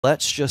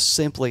Let's just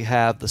simply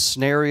have the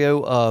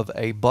scenario of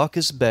a buck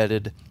is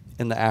bedded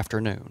in the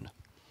afternoon.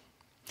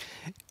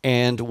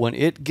 And when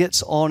it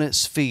gets on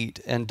its feet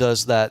and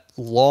does that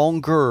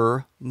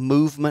longer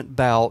movement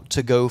bout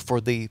to go for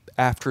the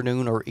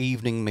afternoon or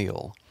evening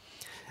meal,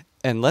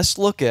 and let's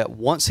look at,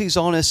 once he's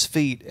on his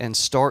feet and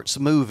starts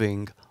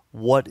moving,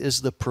 what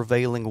is the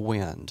prevailing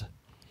wind?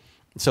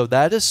 So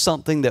that is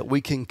something that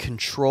we can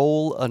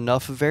control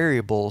enough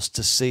variables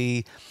to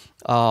see,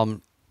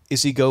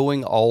 is he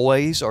going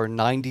always or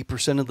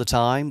 90% of the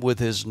time with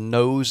his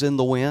nose in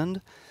the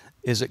wind?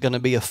 Is it going to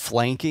be a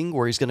flanking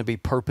where he's going to be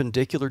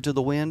perpendicular to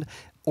the wind?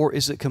 Or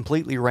is it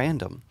completely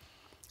random?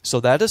 So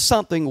that is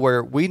something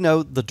where we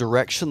know the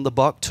direction the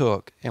buck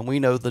took and we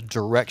know the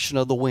direction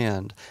of the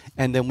wind.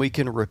 And then we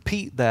can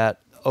repeat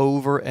that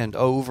over and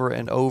over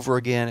and over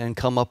again and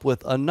come up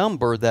with a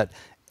number that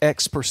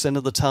X%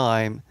 of the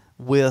time,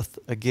 with,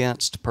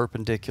 against,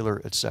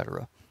 perpendicular,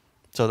 etc.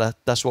 So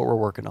that's what we're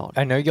working on.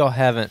 I know y'all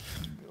haven't,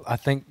 I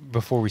think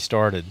before we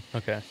started,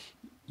 Okay.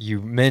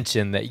 you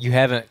mentioned that you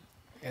haven't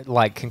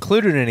like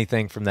concluded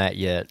anything from that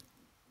yet,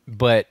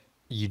 but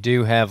you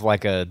do have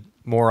like a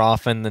more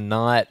often than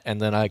not, and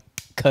then I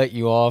cut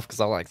you off because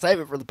I'm like, save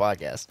it for the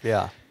podcast.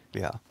 Yeah.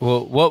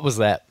 Well, what was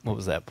that? What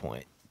was that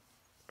point?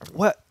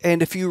 Well,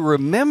 and if you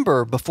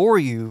remember, before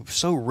you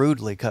so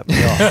rudely cut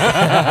me off,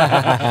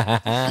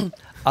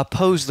 I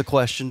posed the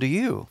question to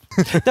you.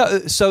 Now,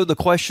 so the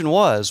question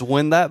was,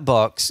 when that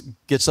buck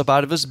gets up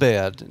out of his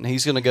bed and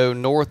he's going to go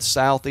north,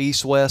 south,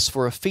 east, west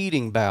for a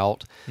feeding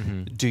bout,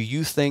 do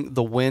you think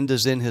the wind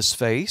is in his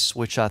face,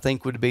 which I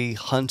think would be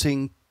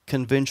hunting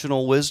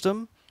conventional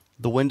wisdom?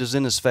 The wind is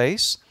in his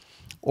face?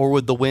 Or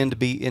would the wind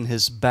be in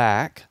his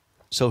back,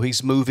 so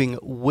he's moving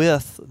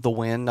with the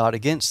wind, not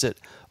against it,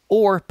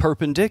 or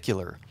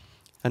perpendicular?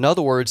 In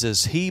other words,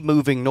 is he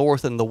moving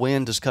north and the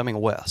wind is coming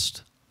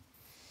west?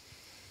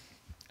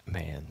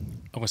 Man.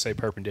 I'm going to say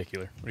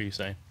perpendicular. What are you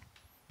saying?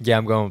 Yeah,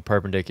 I'm going with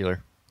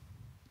perpendicular.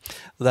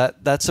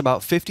 That's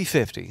about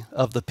 50-50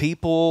 of the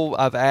people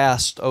I've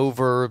asked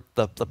over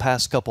the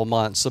past couple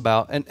months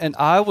about, and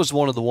I was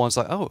one of the ones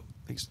like, oh,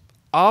 he's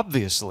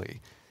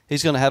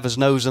going to have his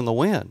nose in the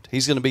wind.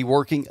 He's going to be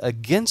working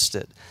against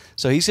it.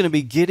 So he's going to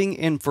be getting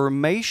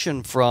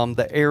information from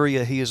the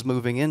area he is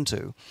moving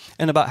into.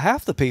 And about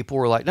half the people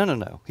were like,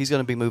 no, he's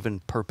going to be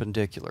moving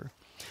perpendicular.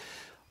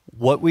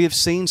 What we have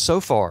seen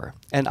so far,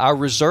 and I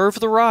reserve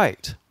the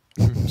right,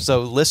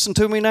 so listen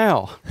to me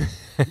now.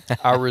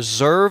 I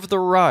reserve the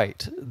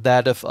right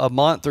that if a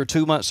month or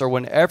 2 months or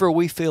whenever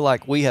we feel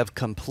like we have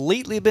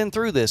completely been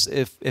through this,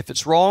 if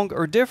it's wrong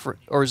or different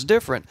or is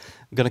different,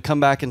 I'm going to come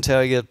back and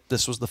tell you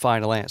this was the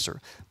final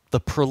answer. The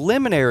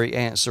preliminary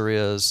answer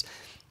is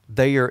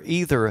they are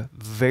either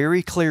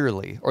very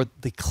clearly, or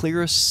the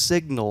clearest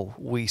signal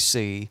we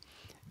see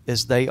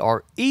is they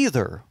are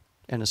either,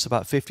 and it's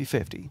about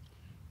 50-50,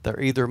 they're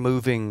either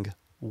moving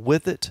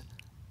with it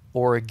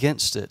or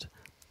against it,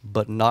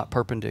 but not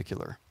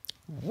perpendicular.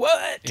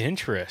 What?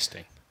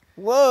 Interesting.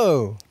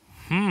 Whoa.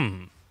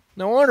 No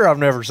wonder I've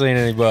never seen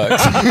any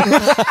bucks.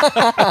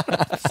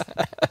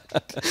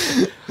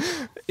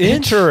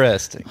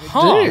 Interesting.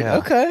 Huh. Dude,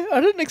 okay.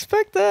 I didn't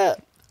expect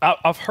that.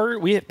 I've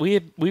heard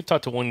we've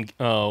talked to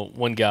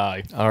one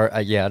guy. All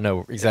right, yeah, I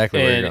know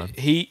exactly where you're And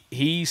going.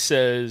 he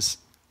says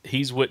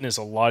he's witnessed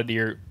a lot of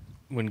deer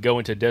when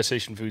going to a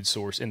destination food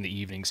source in the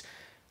evenings,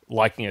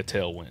 liking a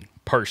tailwind.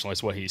 Personally,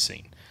 that's what he's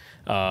seen.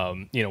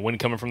 Wind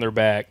coming from their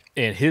back.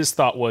 And his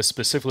thought was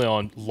specifically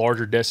on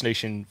larger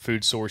destination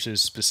food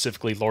sources,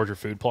 specifically larger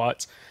food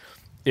plots,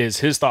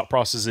 is his thought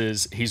process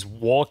is he's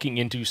walking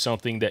into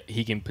something that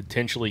he can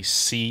potentially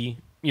see,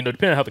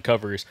 depending on how the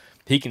cover is,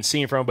 he can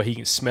see in front of him, but he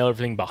can smell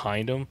everything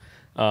behind him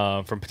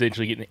from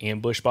potentially getting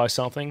ambushed by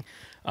something.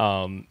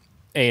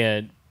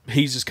 And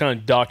he's just kind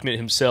of documented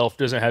himself,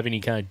 doesn't have any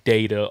kind of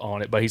data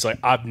on it, but he's like,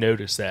 I've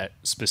noticed that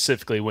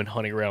specifically when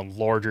hunting around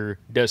larger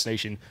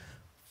destination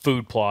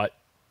food plot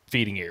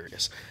feeding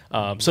areas.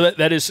 So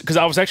that is, because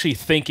I was actually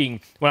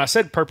thinking, when I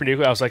said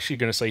perpendicular, I was actually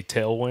going to say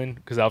tailwind,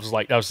 because I was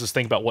just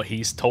thinking about what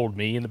he's told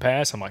me in the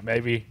past. I'm like,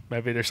 maybe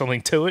there's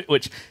something to it,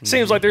 which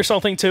seems like there's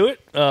something to it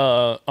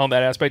on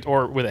that aspect,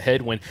 or with a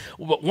headwind.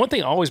 But one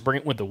thing I always bring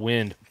it with the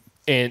wind,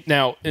 and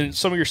now in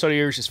some of your study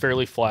areas it's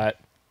fairly flat.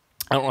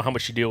 I don't know how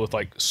much you deal with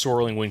like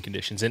swirling wind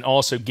conditions, and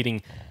also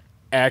getting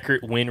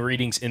accurate wind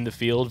readings in the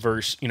field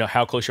versus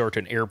how close you are to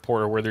an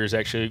airport or where there's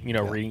actually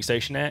reading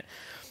station at.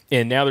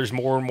 And now there's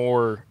more and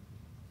more.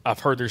 I've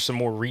heard there's some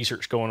more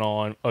research going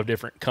on of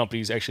different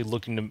companies actually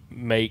looking to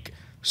make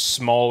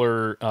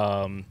smaller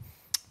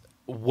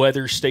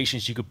weather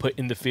stations you could put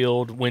in the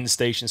field, wind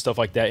stations, stuff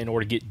like that, in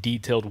order to get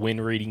detailed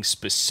wind readings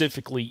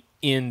specifically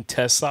in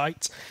test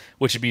sites,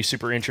 which would be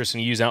super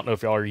interesting to use. I don't know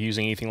if y'all are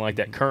using anything like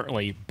that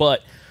currently,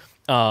 but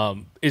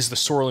is the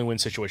swirling wind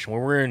situation.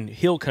 When we're in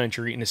hill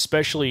country, and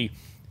especially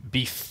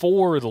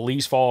before the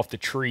leaves fall off the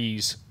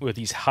trees with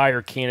these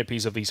higher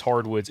canopies of these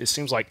hardwoods, it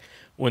seems like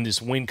when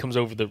this wind comes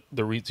over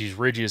these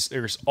ridges,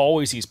 there's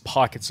always these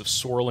pockets of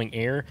swirling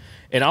air.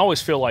 And I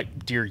always feel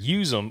like deer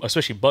use them,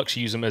 especially bucks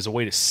use them as a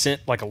way to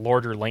scent like a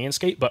larger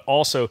landscape, but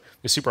also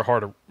it's super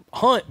hard to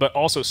hunt, but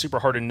also super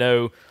hard to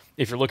know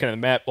if you're looking at the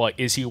map, like,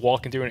 is he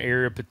walking through an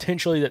area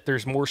potentially that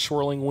there's more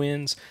swirling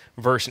winds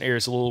versus an area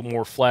that's a little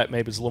more flat,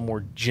 maybe it's a little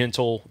more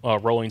gentle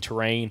rolling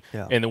terrain,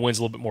 and the wind's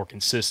a little bit more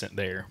consistent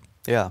there.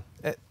 Yeah,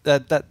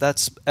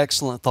 that's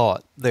excellent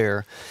thought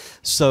there.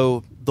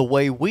 So the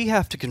way we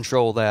have to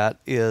control that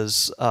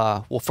is,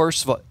 well,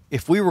 first of all,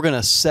 if we were going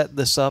to set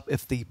this up,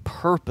 if the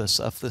purpose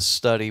of this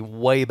study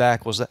way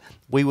back was that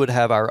we would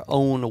have our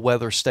own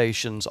weather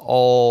stations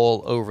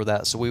all over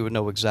that, so we would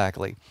know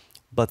exactly.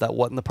 But that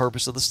wasn't the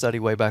purpose of the study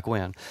way back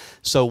when.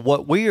 So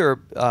what we are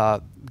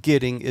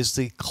getting is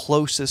the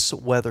closest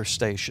weather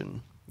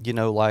station,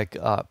 like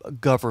a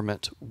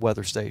government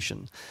weather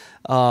station,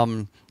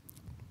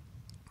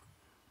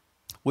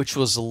 which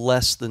was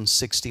less than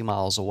 60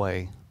 miles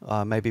away,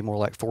 maybe more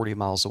like 40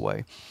 miles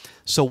away.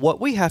 So what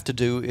we have to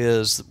do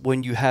is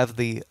when you have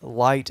the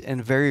light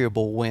and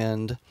variable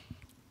wind,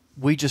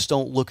 we just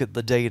don't look at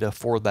the data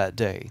for that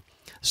day.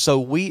 So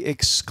we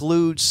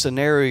exclude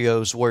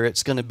scenarios where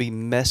it's going to be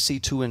messy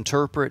to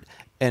interpret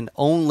and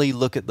only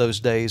look at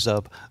those days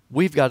of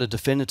we've got a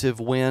definitive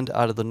wind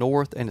out of the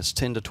north and it's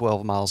 10 to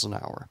 12 miles an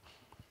hour.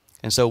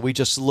 And so we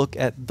just look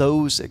at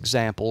those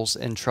examples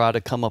and try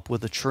to come up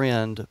with a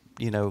trend,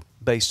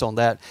 based on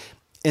that.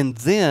 And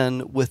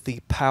then with the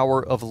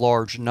power of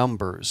large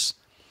numbers.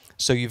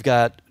 So you've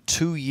got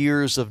 2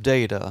 years of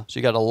data. So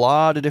you got a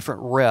lot of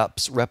different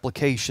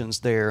replications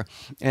there.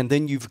 And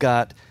then you've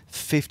got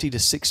 50 to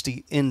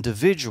 60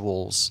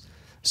 individuals.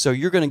 So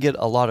you're going to get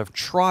a lot of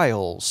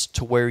trials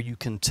to where you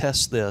can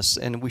test this.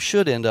 And we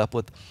should end up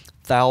with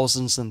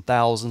thousands and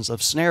thousands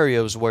of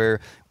scenarios where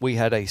we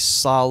had a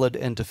solid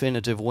and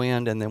definitive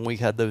wind, and then we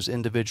had those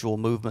individual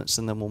movements,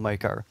 and then we'll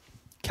make our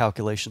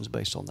calculations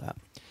based on that.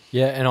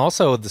 Yeah, and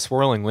also the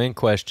swirling wind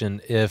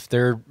question, if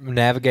they're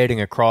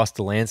navigating across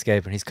the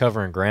landscape and he's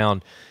covering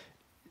ground,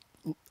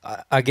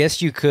 I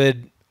guess you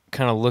could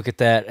kind of look at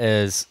that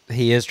as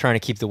he is trying to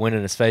keep the wind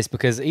in his face,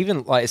 because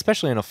even like,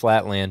 especially in a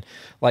flat land,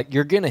 like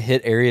you're going to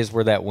hit areas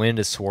where that wind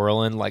is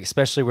swirling, like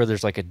especially where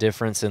there's like a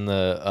difference in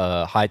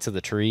the heights of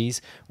the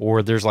trees,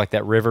 or there's like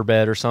that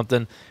riverbed or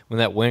something. When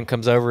that wind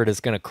comes over it, it's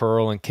going to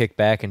curl and kick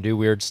back and do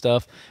weird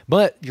stuff.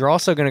 But you're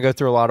also going to go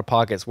through a lot of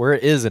pockets where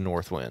it is a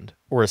north wind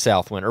or a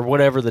south wind or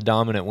whatever the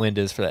dominant wind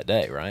is for that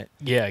day, right?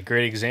 Yeah,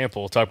 great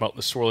example. Talking about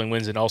the swirling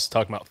winds and also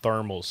talking about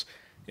thermals.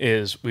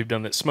 Is we've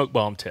done that smoke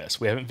bomb test.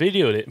 We haven't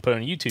videoed it and put it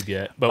on YouTube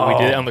yet, but we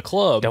did it on the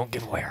club. Don't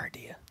give away our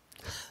idea.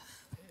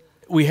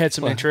 We had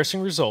some interesting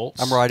results.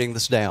 I'm writing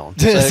this down.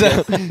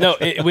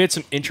 We had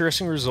some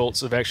interesting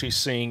results of actually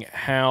seeing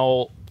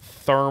how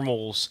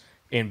thermals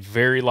and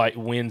very light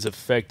winds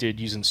affected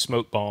using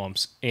smoke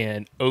bombs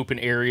and open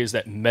areas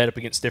that met up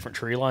against different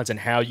tree lines, and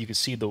how you could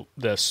see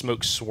the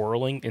smoke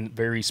swirling in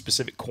very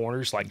specific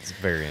corners. Like, it's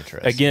very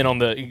interesting. Again, on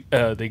the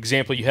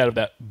example you had of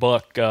that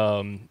buck,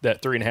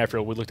 that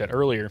 3.5-year-old we looked at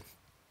earlier,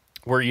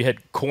 where you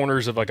had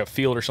corners of like a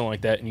field or something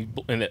like that,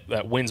 and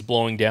that wind's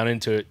blowing down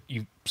into it,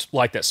 you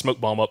light that smoke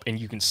bomb up, and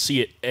you can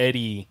see it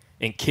eddy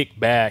and kick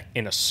back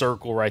in a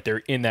circle right there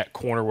in that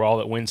corner where all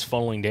that wind's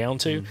funneling down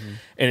to. Mm-hmm.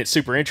 And it's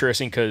super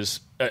interesting because,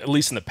 at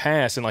least in the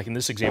past, and like in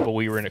this example,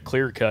 we were in a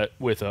clear cut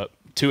with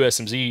two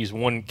SMZs.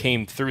 One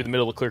came through the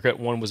middle of the clear cut,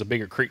 one was a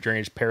bigger creek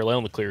drainage parallel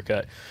in the clear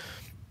cut.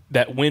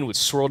 That wind would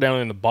swirl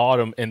down in the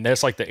bottom, and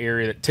that's like the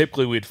area that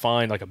typically we'd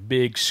find like a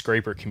big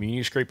scrape or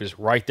community scrape is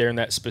right there in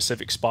that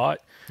specific spot.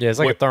 Yeah, it's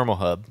like a thermal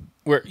hub.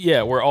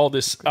 Where all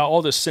this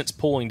scent's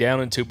pulling down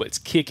into, but it's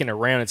kicking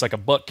around. It's like a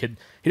buck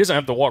he doesn't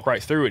have to walk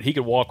right through it. He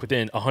could walk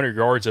within 100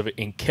 yards of it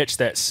and catch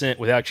that scent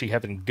without actually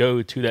having to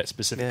go to that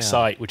specific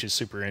site, which is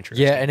super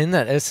interesting. Yeah, and in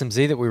that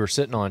SMZ that we were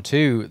sitting on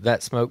too,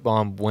 that smoke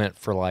bomb went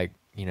for like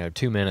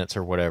 2 minutes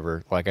or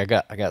whatever. Like I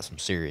got some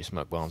serious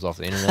smoke bombs off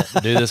the internet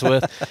to do this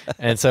with,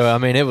 and so I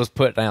mean it was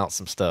putting out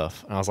some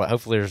stuff. And I was like,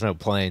 hopefully there's no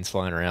planes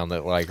flying around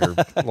that like are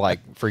like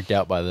freaked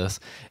out by this.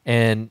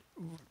 And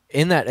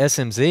in that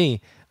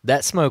SMZ,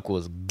 that smoke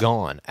was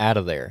gone out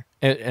of there.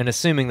 And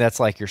assuming that's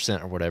like your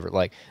scent or whatever,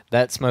 like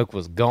that smoke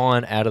was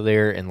gone out of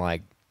there in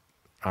like,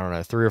 I don't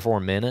know, 3 or 4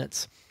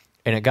 minutes.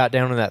 And it got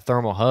down to that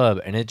thermal hub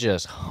and it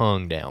just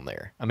hung down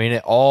there. I mean,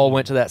 it all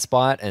went to that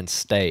spot and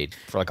stayed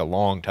for like a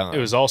long time. It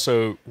was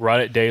also right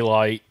at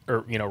daylight, or,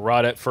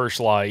 right at first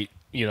light,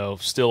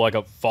 still like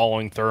a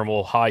falling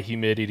thermal, high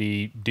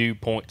humidity, dew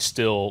point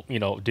still,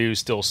 dew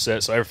still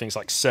set. So everything's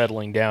like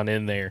settling down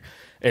in there.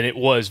 And it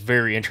was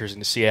very interesting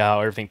to see how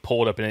everything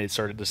pulled up and it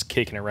started just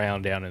kicking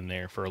around down in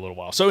there for a little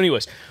while. So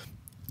anyways,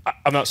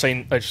 I'm not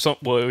saying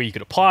you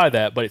could apply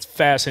that, but it's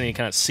fascinating to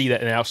kind of see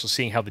that, and also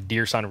seeing how the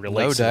deer sign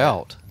relates. No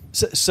doubt.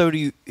 So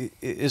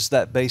is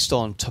that based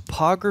on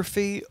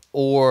topography,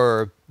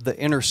 or the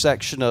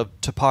intersection of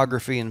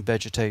topography and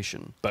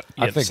vegetation? But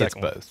I the think it's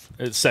second one. both.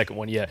 The second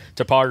one, yeah,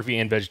 topography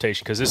and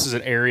vegetation, because this is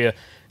an area,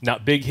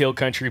 not big hill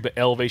country, but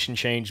elevation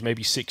change,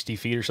 maybe 60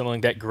 feet or something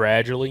like that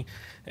gradually,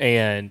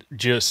 and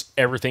just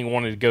everything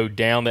wanted to go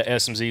down the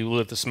SMZ. We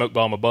lit the smoke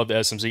bomb above the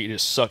SMZ, it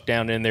just sucked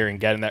down in there and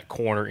got in that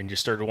corner and just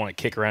started to want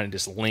to kick around and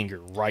just linger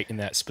right in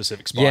that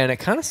specific spot. Yeah, and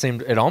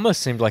it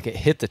almost seemed like it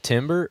hit the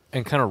timber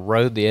and kind of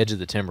rode the edge of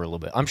the timber a little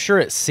bit. I'm sure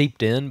it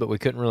seeped in, but we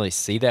couldn't really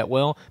see that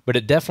well. But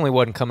it definitely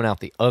wasn't coming out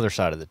the other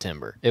side of the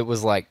timber. It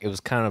was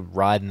kind of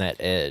riding that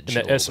edge.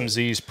 And the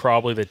SMZ's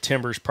probably, the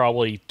timber's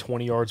probably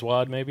 20 yards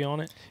wide maybe on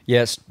it.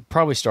 Yes,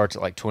 probably starts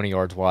at like 20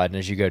 yards wide, and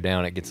as you go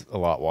down, it gets a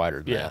lot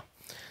wider than Yeah. that.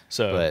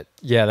 So, But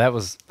yeah, that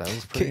was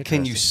pretty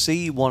Can you interesting.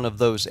 see one of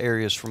those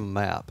areas from a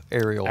map,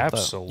 aerial? though?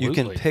 You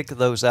can Absolutely. pick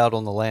those out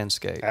on the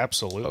landscape.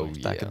 absolutely. Oh,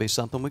 That yeah. could be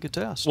something we could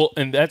test. Well,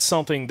 and that's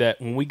something that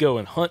when we go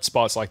and hunt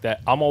spots like that,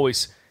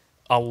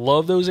 I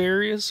love those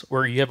areas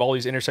where you have all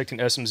these intersecting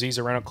SMZs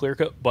around a clear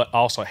cut, but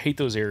also I hate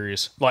those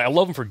areas. Like, I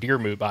love them for deer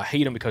move, but I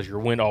hate them because your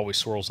wind always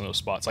swirls in those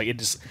spots. Like,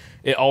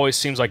 it always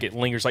seems like it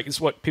lingers. Like,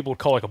 it's what people would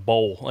call like a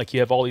bowl. Like,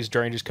 you have all these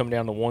drainages coming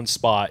down to one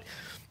spot,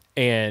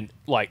 and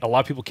like a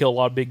lot of people kill a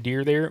lot of big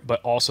deer there, but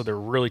also they're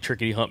really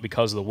tricky to hunt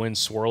because of the wind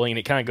swirling. And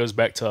it kind of goes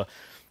back to,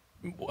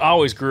 I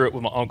always grew up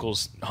with my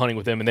uncles hunting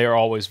with them, and they were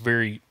always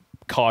very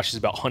cautious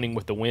about hunting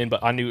with the wind.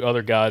 But I knew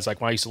other guys, like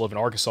when I used to live in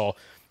Arkansas,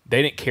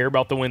 they didn't care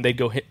about the wind. They'd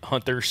go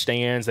hunt their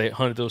stands. They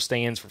hunted those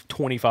stands for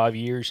 25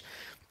 years.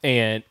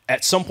 And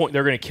at some point,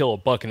 they're going to kill a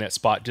buck in that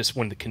spot just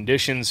when the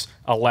conditions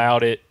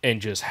allowed it,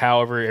 and just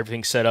however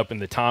everything set up and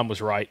the time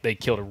was right, they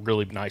killed a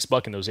really nice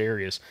buck in those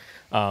areas.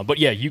 But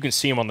yeah, you can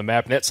see them on the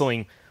map, and that's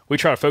something we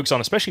try to focus on,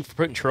 especially for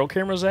putting trail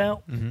cameras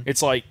out.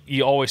 It's like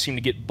you always seem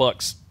to get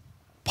bucks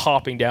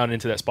popping down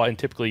into that spot, and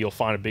typically you'll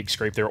find a big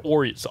scrape there,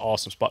 or it's an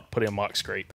awesome spot to put in a mock scrape.